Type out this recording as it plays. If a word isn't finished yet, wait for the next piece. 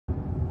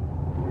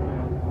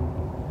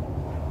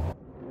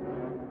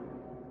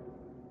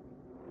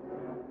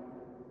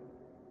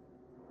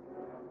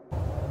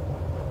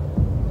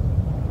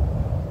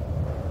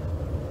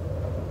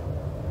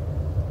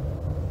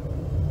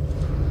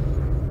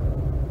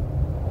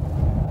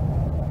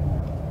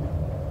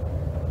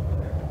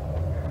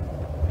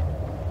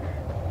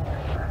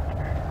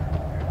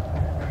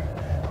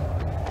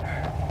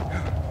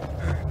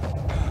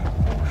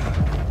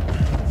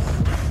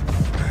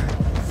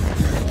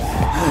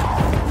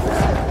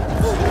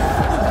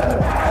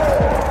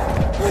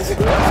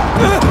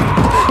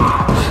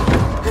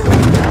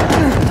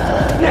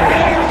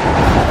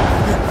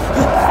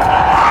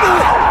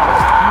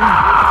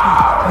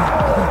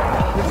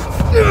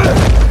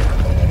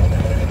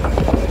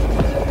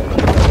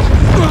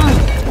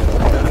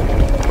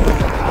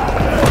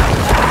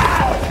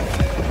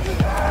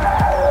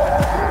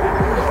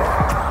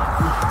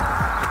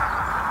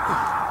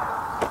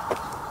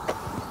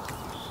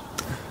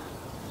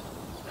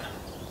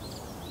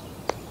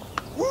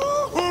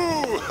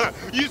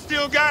You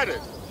still got it.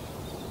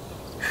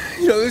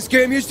 You know, this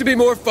game used to be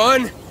more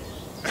fun.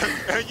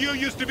 And you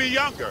used to be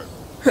younger.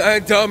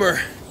 And dumber.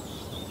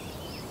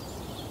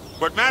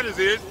 What matters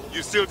is,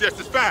 you're still just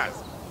as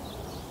fast.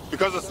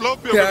 Because a slow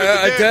pilgrim is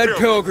Yeah, a a dead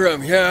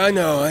pilgrim. Yeah, I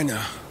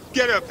know.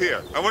 Get up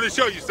here. I want to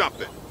show you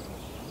something.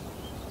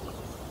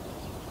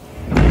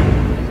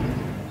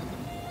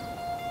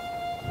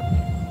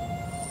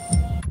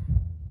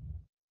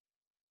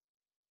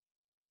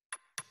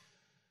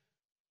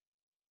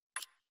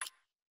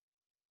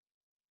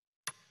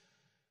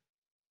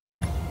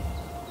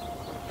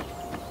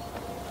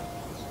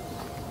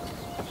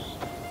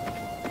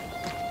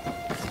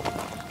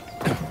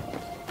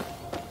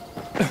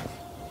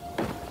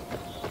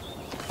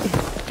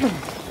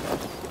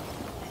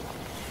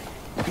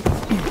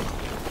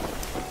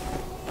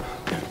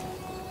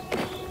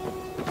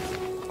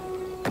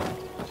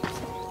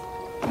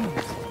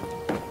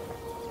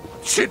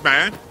 Shit,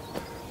 man.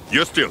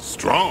 You're still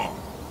strong.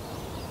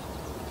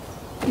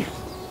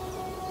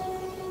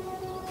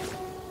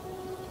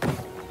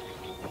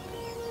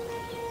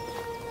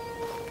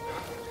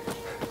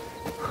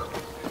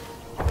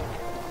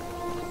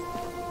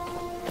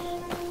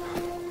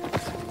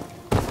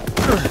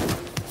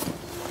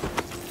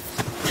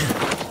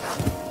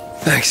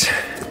 Thanks.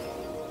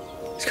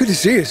 It's good to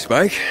see you,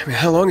 Spike. I mean,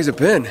 how long has it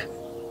been?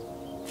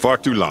 Far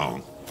too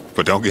long.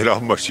 But don't get all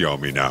mushy on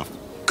me now.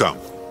 Come,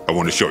 I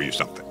want to show you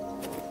something.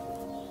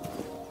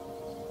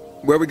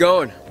 Where we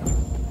going?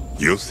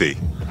 You'll see.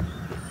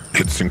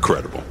 It's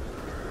incredible.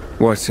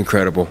 What's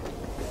incredible?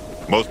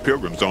 Most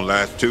pilgrims don't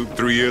last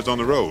 2-3 years on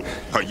the road.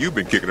 You've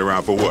been kicking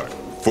around for what?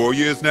 4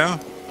 years now?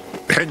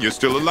 And you're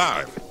still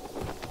alive.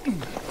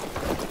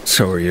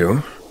 So are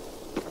you.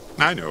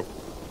 I know,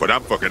 but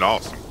I'm fucking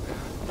awesome.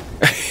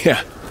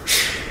 Yeah.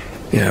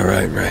 Yeah,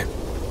 right.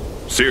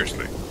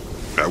 Seriously,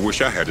 I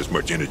wish I had as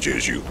much energy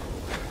as you.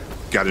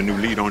 Got a new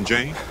lead on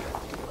Jane?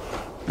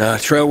 Nah,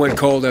 trail went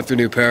cold after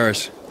New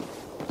Paris.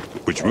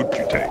 Which route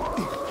you take?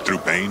 Through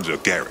Baines or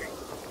Gary?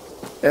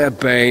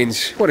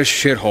 Baines. What a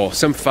shithole.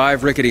 Some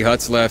 5 rickety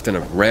huts left and a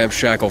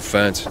ramshackle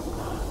fence.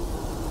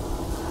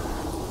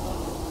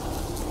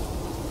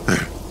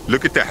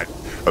 Look at that.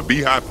 A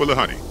beehive full of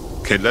honey.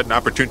 Can't let an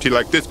opportunity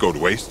like this go to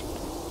waste.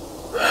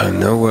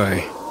 No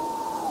way.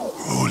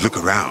 Oh, look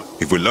around.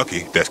 If we're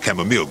lucky, there's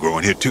chamomile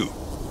growing here too.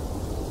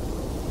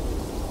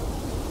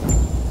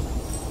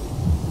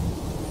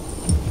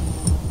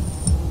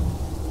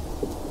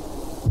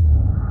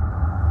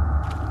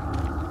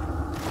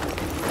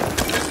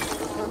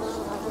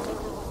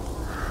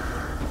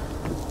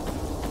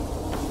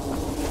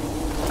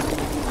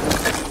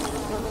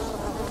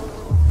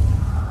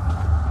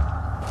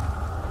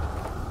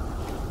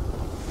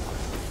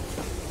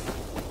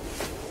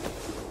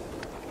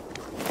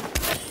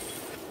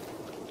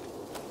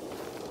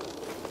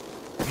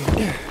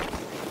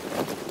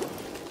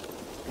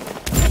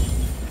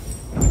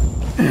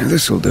 Yeah,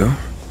 this'll do.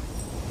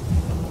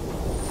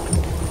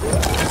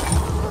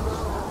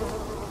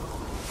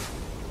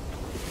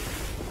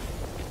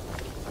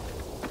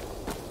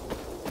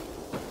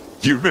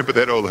 You remember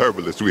that old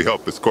herbalist we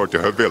helped escort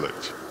to her village?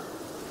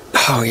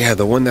 Oh, yeah,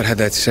 the one that had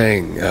that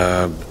saying,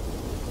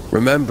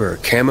 remember,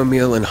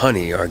 chamomile and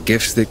honey are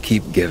gifts that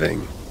keep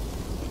giving.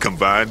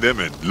 Combine them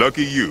and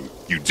lucky you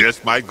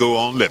just might go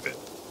on living.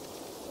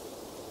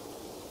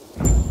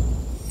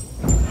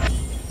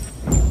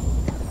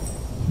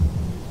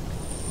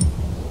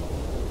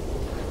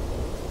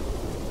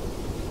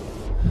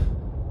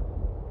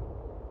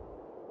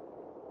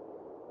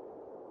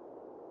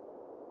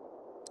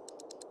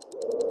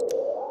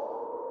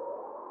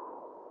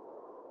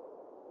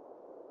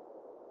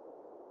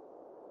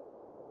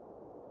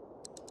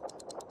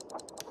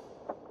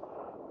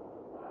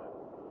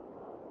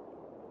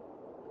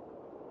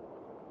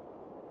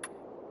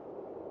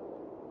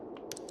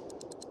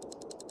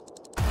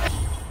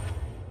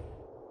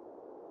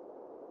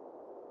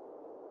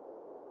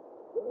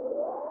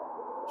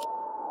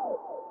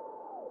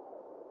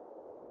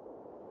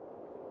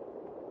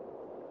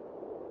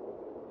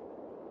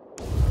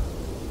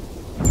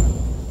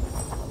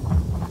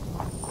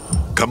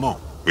 Come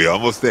on, we're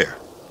almost there.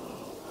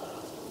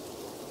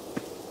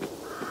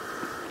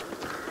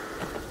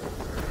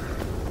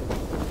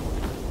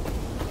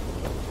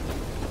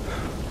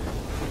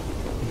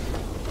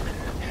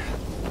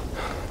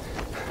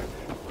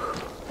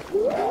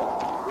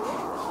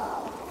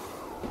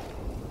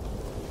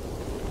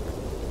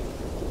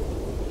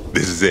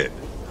 This is it.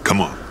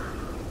 Come on.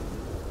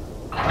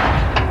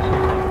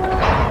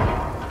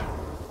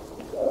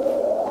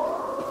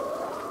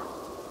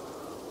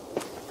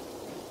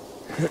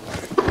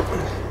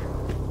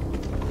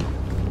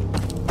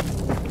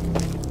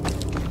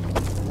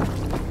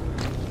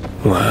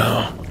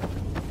 Wow.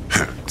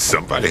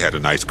 Somebody had a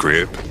nice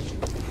crib.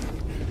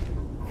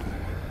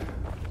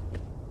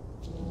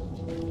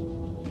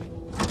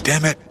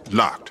 Damn it,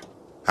 locked.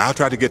 I'll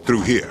try to get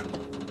through here.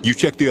 You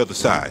check the other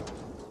side.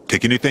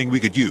 Take anything we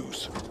could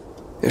use.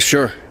 Yeah,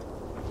 sure.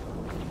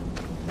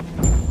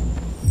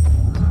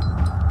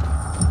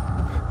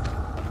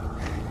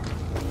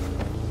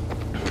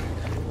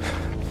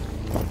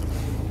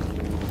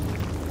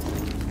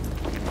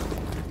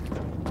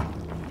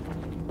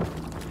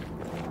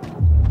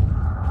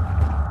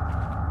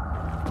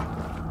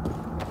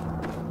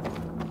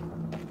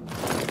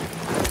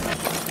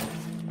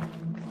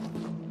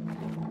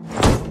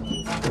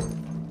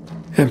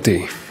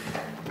 Empty.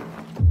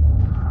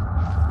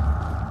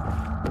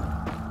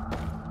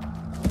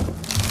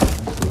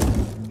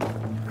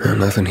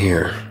 Nothing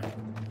here.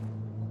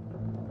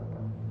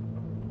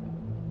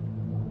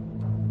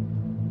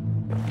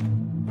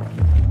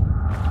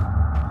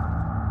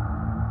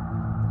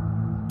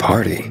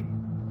 Party?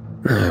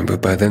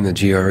 But by then the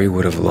GRE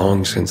would have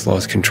long since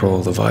lost control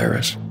of the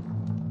virus.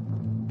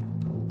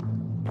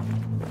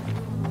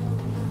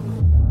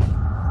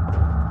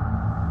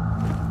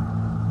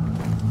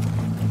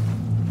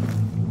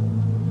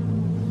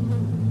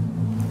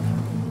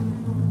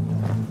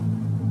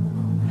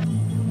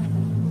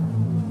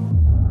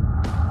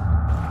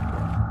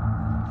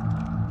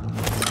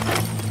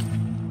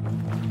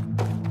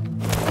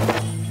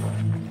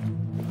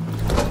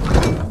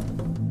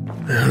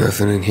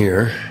 Nothing in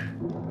here.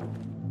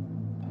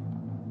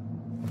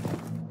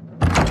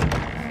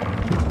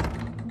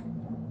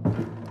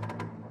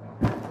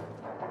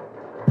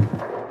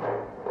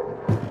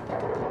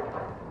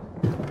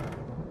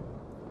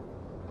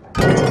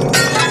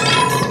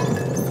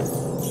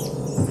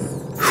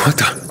 What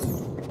the?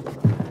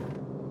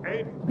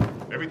 Hey,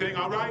 everything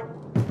all right?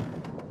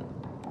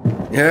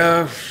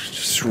 Yeah,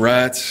 just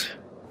rats.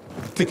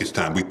 I think it's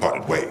time we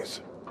parted ways.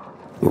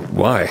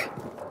 Why?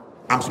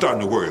 I'm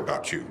starting to worry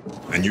about you.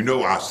 And you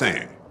know our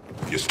saying.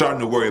 If you're starting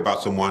to worry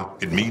about someone,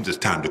 it means it's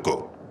time to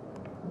go.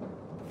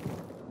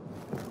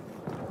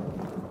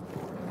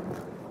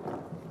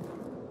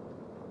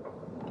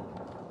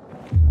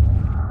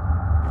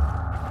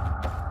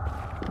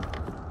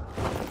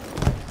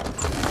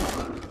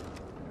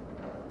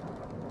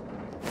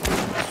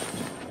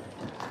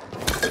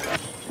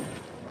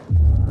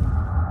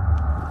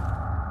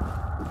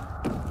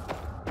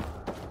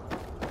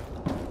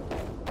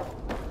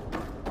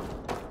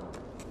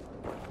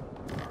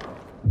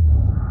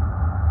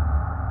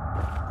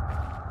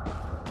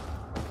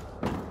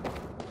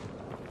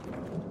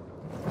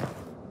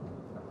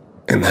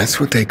 And that's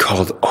what they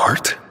called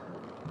art?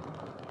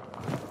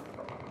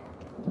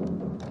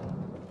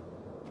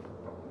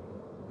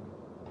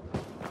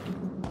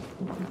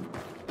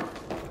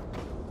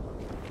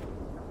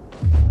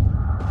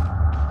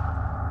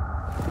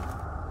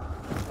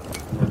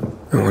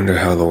 I wonder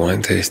how the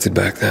wine tasted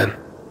back then.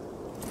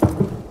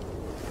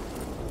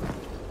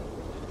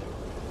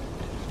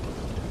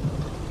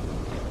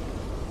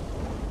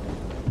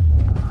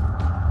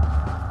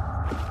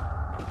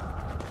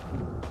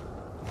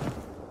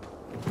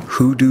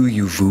 Hoodoo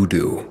you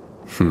voodoo.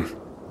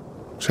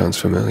 Sounds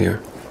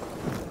familiar.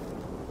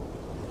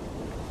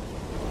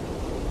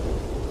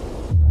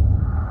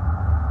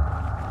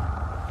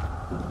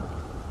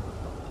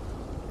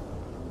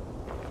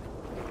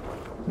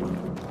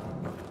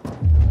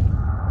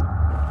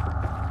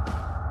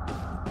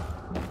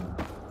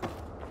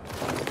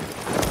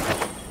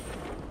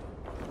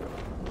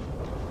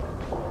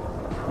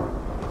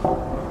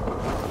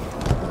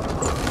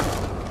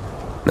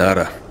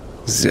 Nada.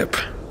 Zip.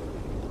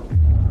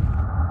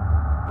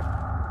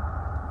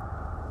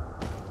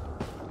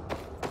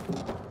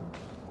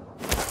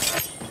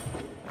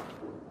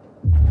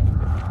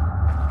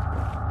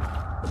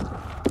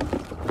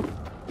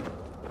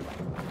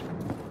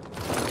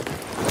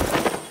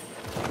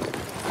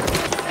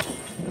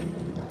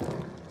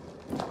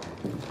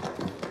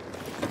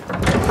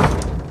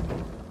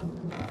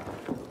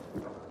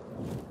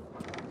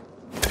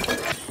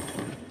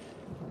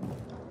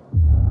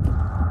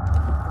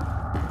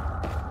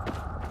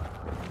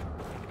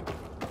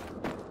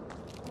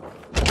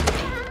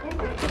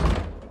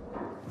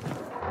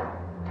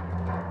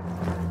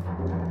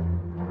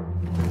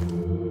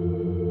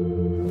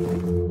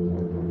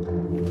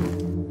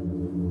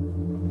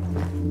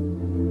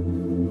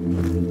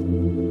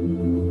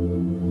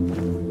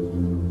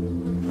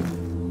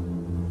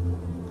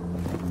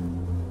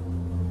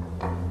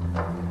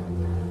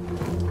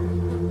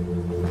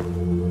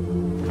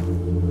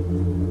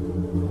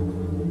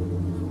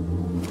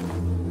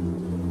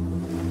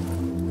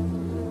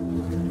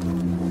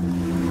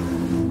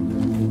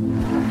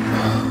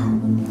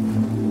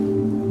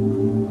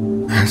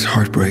 That's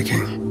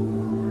heartbreaking.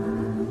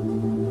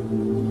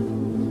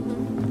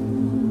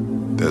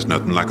 There's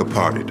nothing like a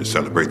party to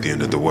celebrate the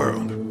end of the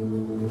world.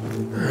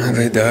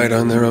 They died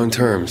on their own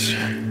terms.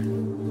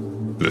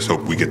 Let's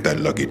hope we get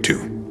that lucky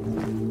too.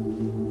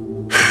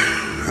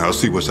 I'll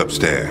see what's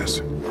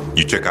upstairs.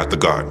 You check out the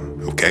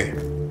garden, okay?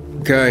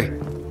 Okay.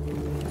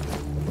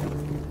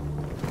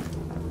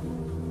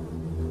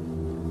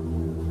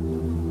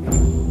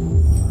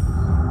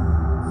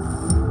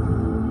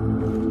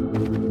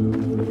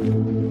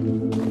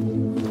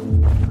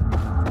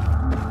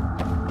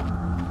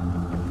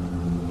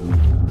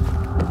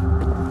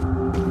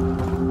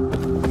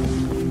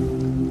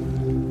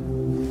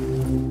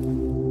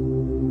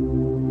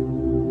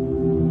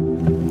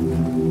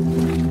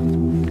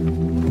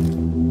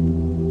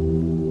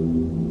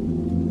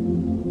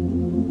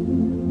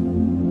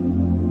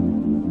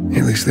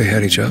 At least they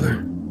had each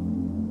other.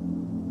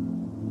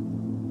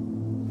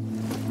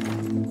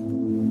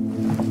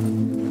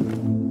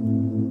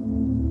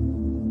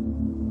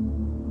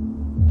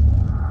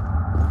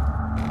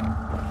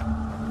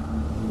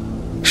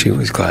 She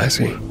was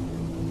classy.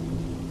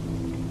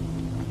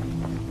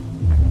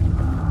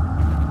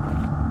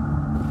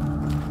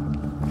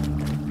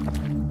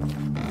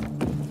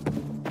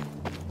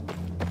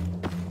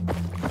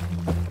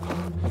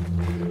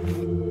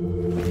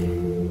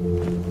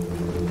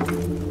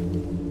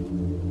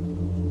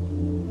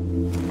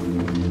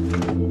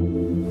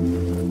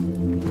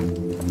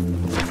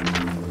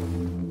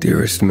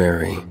 Dearest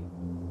Mary,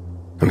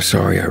 I'm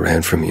sorry I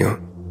ran from you.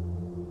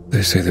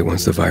 They say that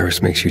once the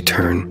virus makes you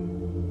turn,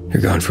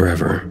 you're gone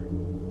forever.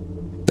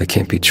 That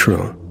can't be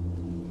true.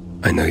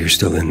 I know you're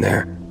still in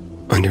there,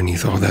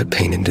 underneath all that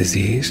pain and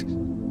disease.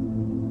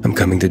 I'm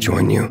coming to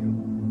join you.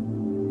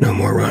 No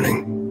more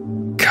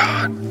running.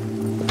 God.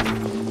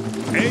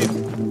 Hey,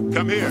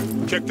 come here.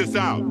 Check this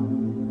out.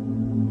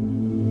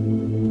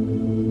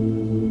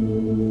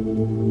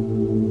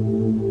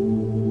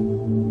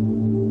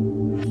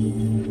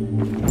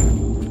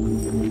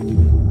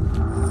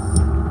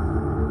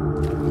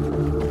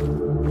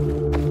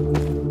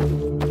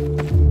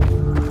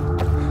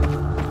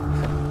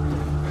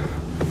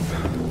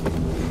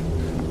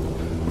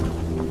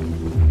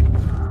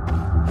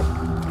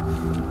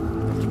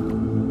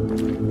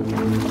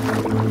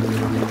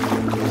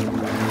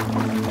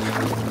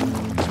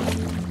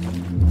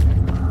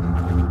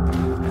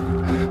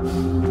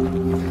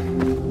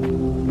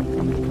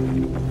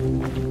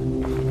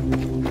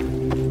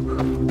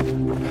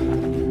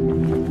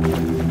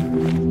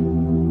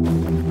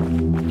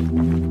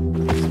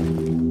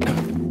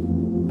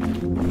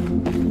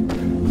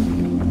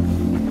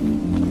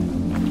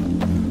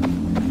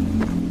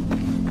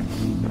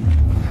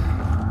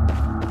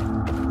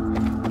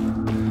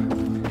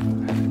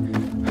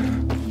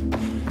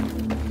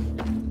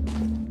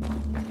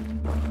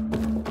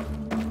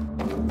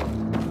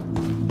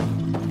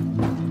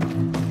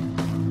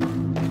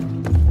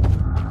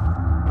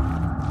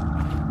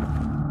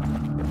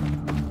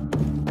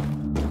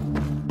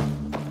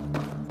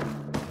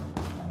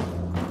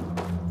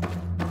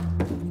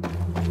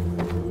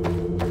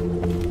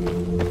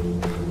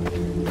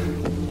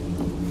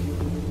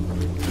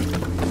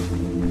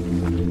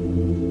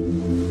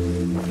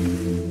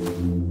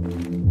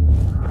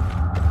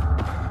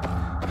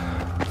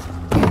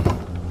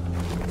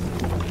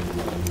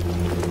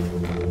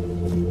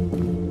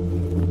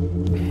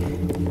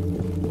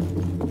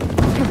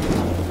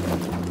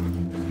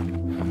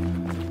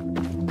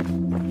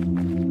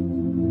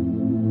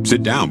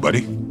 Sit down,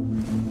 buddy.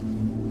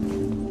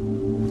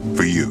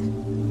 For you.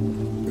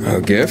 A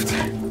gift?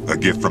 A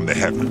gift from the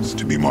heavens,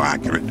 to be more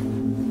accurate.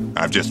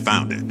 I've just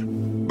found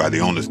it, by the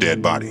owner's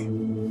dead body.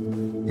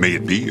 May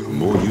it be of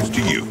more use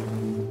to you.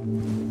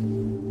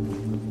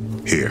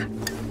 Here.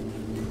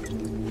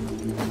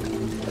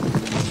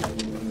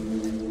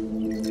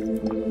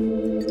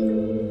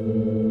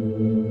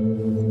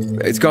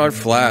 It's gone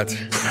flat.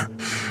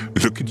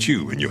 Look at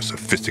you and your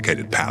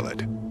sophisticated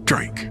palate.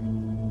 Drink.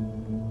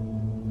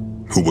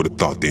 Who would have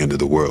thought the end of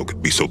the world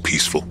could be so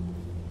peaceful?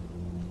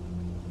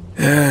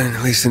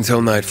 At least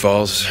until night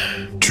falls.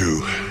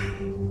 True.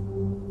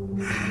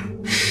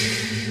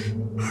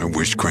 I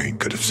wish Crane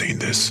could have seen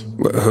this.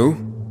 Who?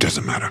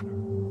 Doesn't matter.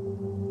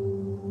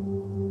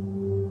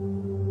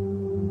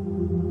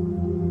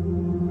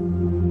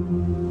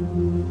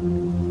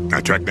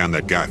 I tracked down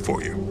that guy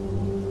for you.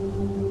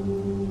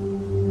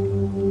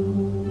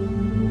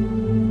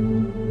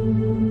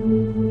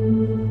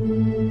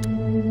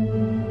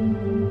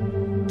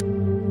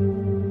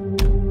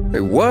 Wait,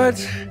 what?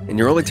 And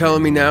you're only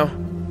telling me now?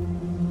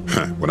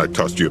 When I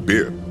tossed you a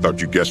beer,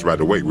 thought you guessed right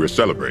away we were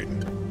celebrating.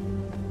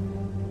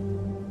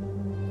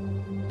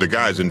 The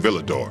guy's in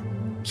Villador.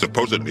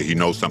 Supposedly he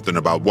knows something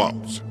about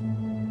walls.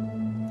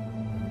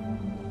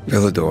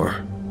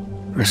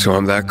 Villador. So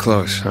I'm that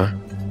close, huh?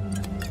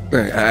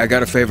 Hey, I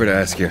got a favor to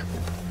ask you.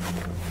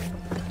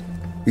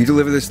 You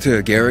deliver this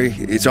to Gary?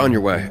 It's on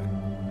your way.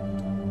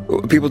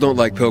 People don't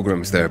like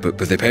pilgrims there, but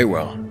they pay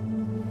well.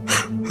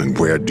 And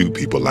where do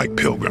people like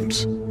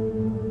pilgrims?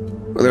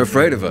 Well, they're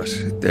afraid of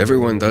us.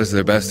 Everyone does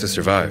their best to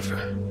survive.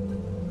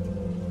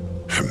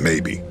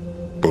 Maybe.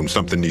 But when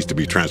something needs to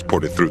be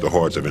transported through the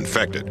hordes of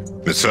infected,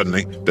 then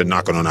suddenly they're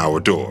knocking on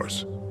our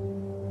doors.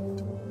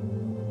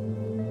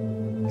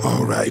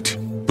 All right,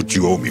 but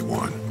you owe me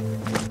one.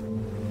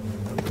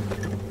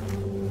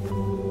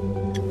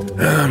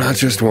 Not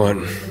just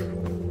one.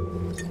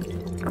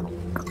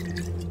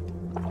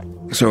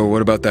 So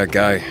what about that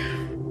guy?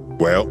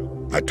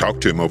 Well, I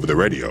talked to him over the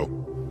radio.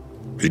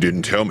 He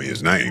didn't tell me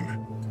his name.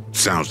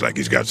 Sounds like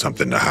he's got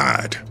something to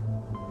hide.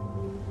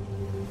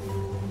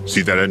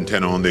 See that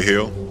antenna on the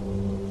hill?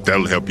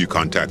 That'll help you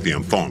contact the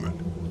informant.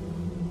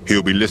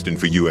 He'll be listening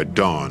for you at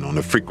dawn on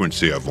a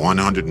frequency of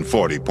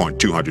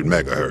 140.200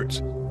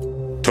 megahertz.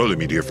 Told him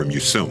he'd hear from you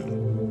soon.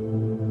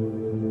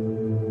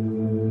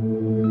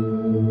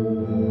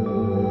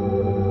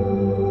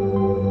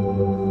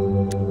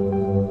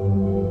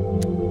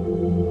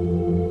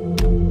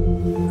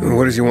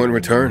 What does he want in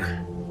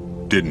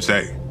return? Didn't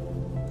say.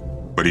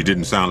 But he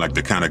didn't sound like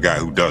the kind of guy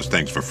who does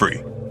things for free.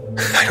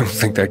 I don't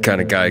think that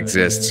kind of guy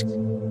exists.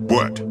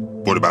 What?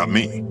 What about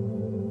me?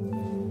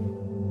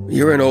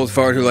 You're an old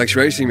fart who likes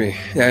racing me,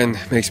 and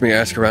makes me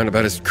ask around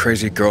about his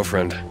crazy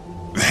girlfriend.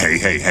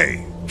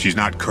 Hey. She's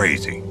not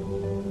crazy.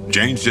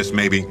 Jane's just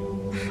maybe,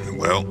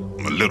 well,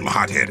 a little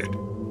hot-headed.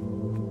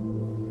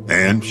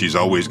 And she's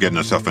always getting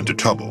herself into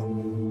trouble.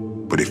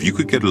 But if you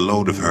could get a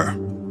load of her...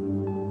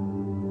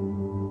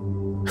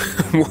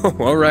 Whoa,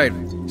 all right.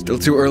 Still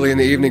too early in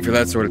the evening for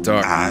that sort of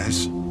talk.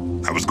 Eyes?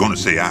 I was gonna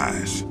say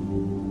eyes.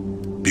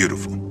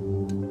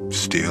 Beautiful.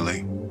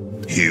 Steely.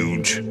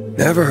 Huge.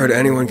 Never heard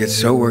anyone get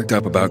so worked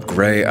up about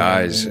gray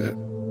eyes.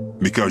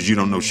 Because you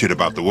don't know shit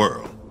about the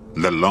world,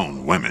 let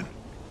alone women.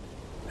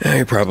 Yeah,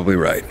 you're probably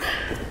right.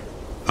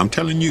 I'm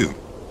telling you,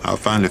 I'll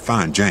finally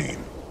find Jane.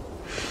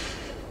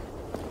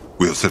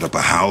 We'll set up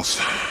a house.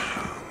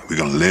 We're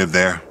gonna live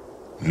there.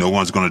 No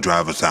one's gonna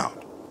drive us out.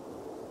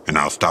 And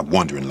I'll stop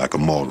wondering like a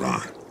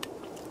moron.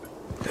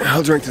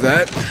 I'll drink to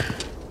that.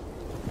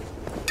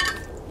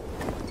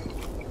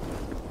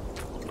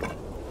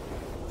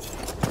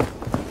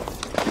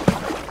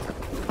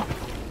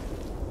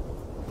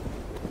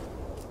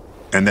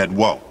 And that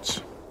Waltz.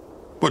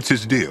 What's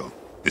his deal?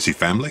 Is he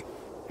family?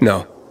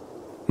 No,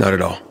 not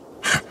at all.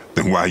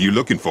 Then why are you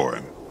looking for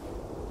him?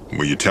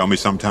 Will you tell me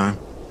sometime?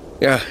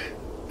 Yeah,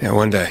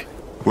 one day.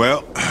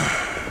 Well,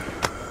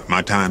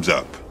 my time's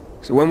up.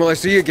 So when will I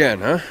see you again,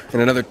 huh? In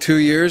another 2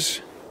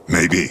 years?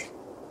 Maybe.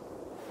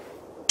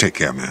 Take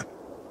care, man.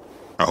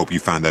 I hope you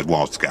find that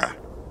Waltz guy,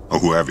 or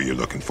whoever you're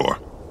looking for.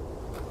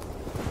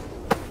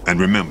 And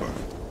remember,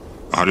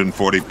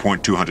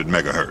 140.200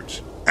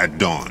 megahertz. At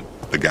dawn,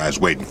 the guy's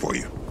waiting for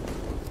you.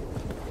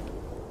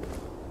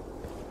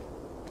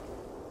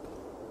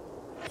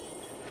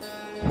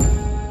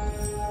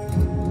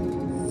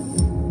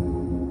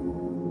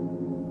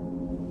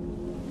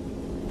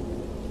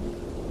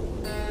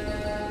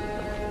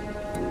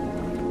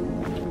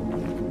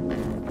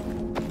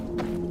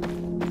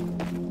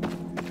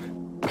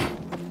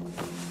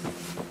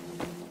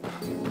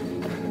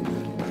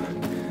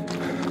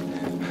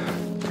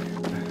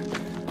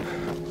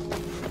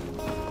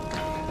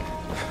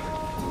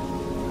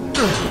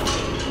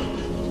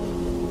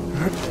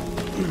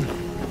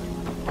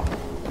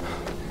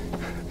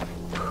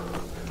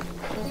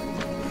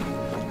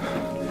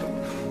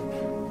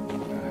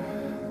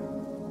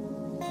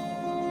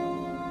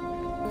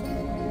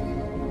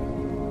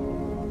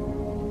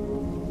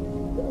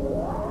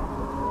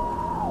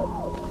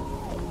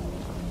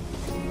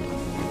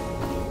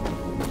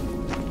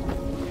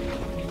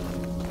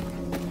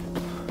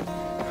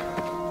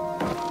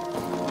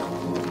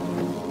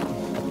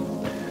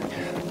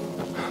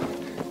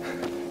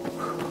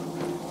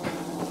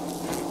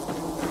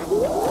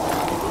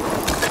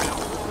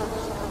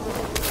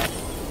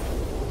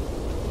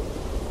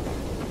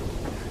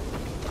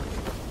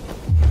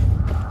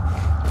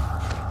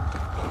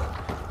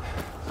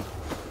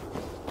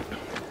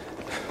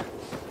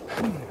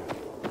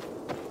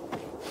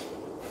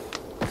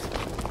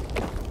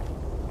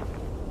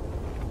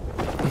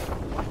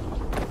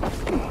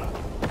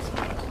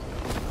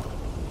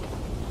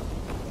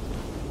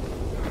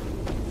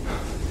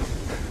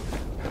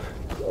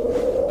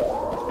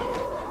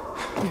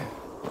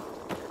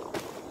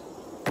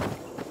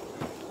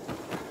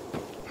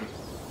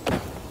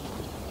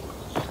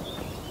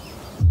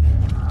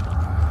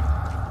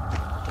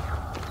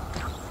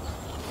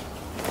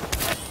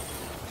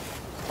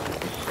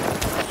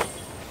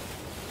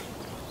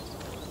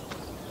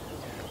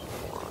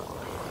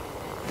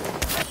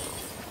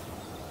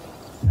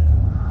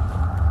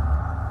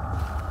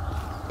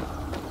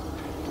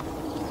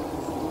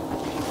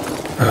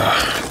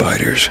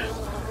 Biters.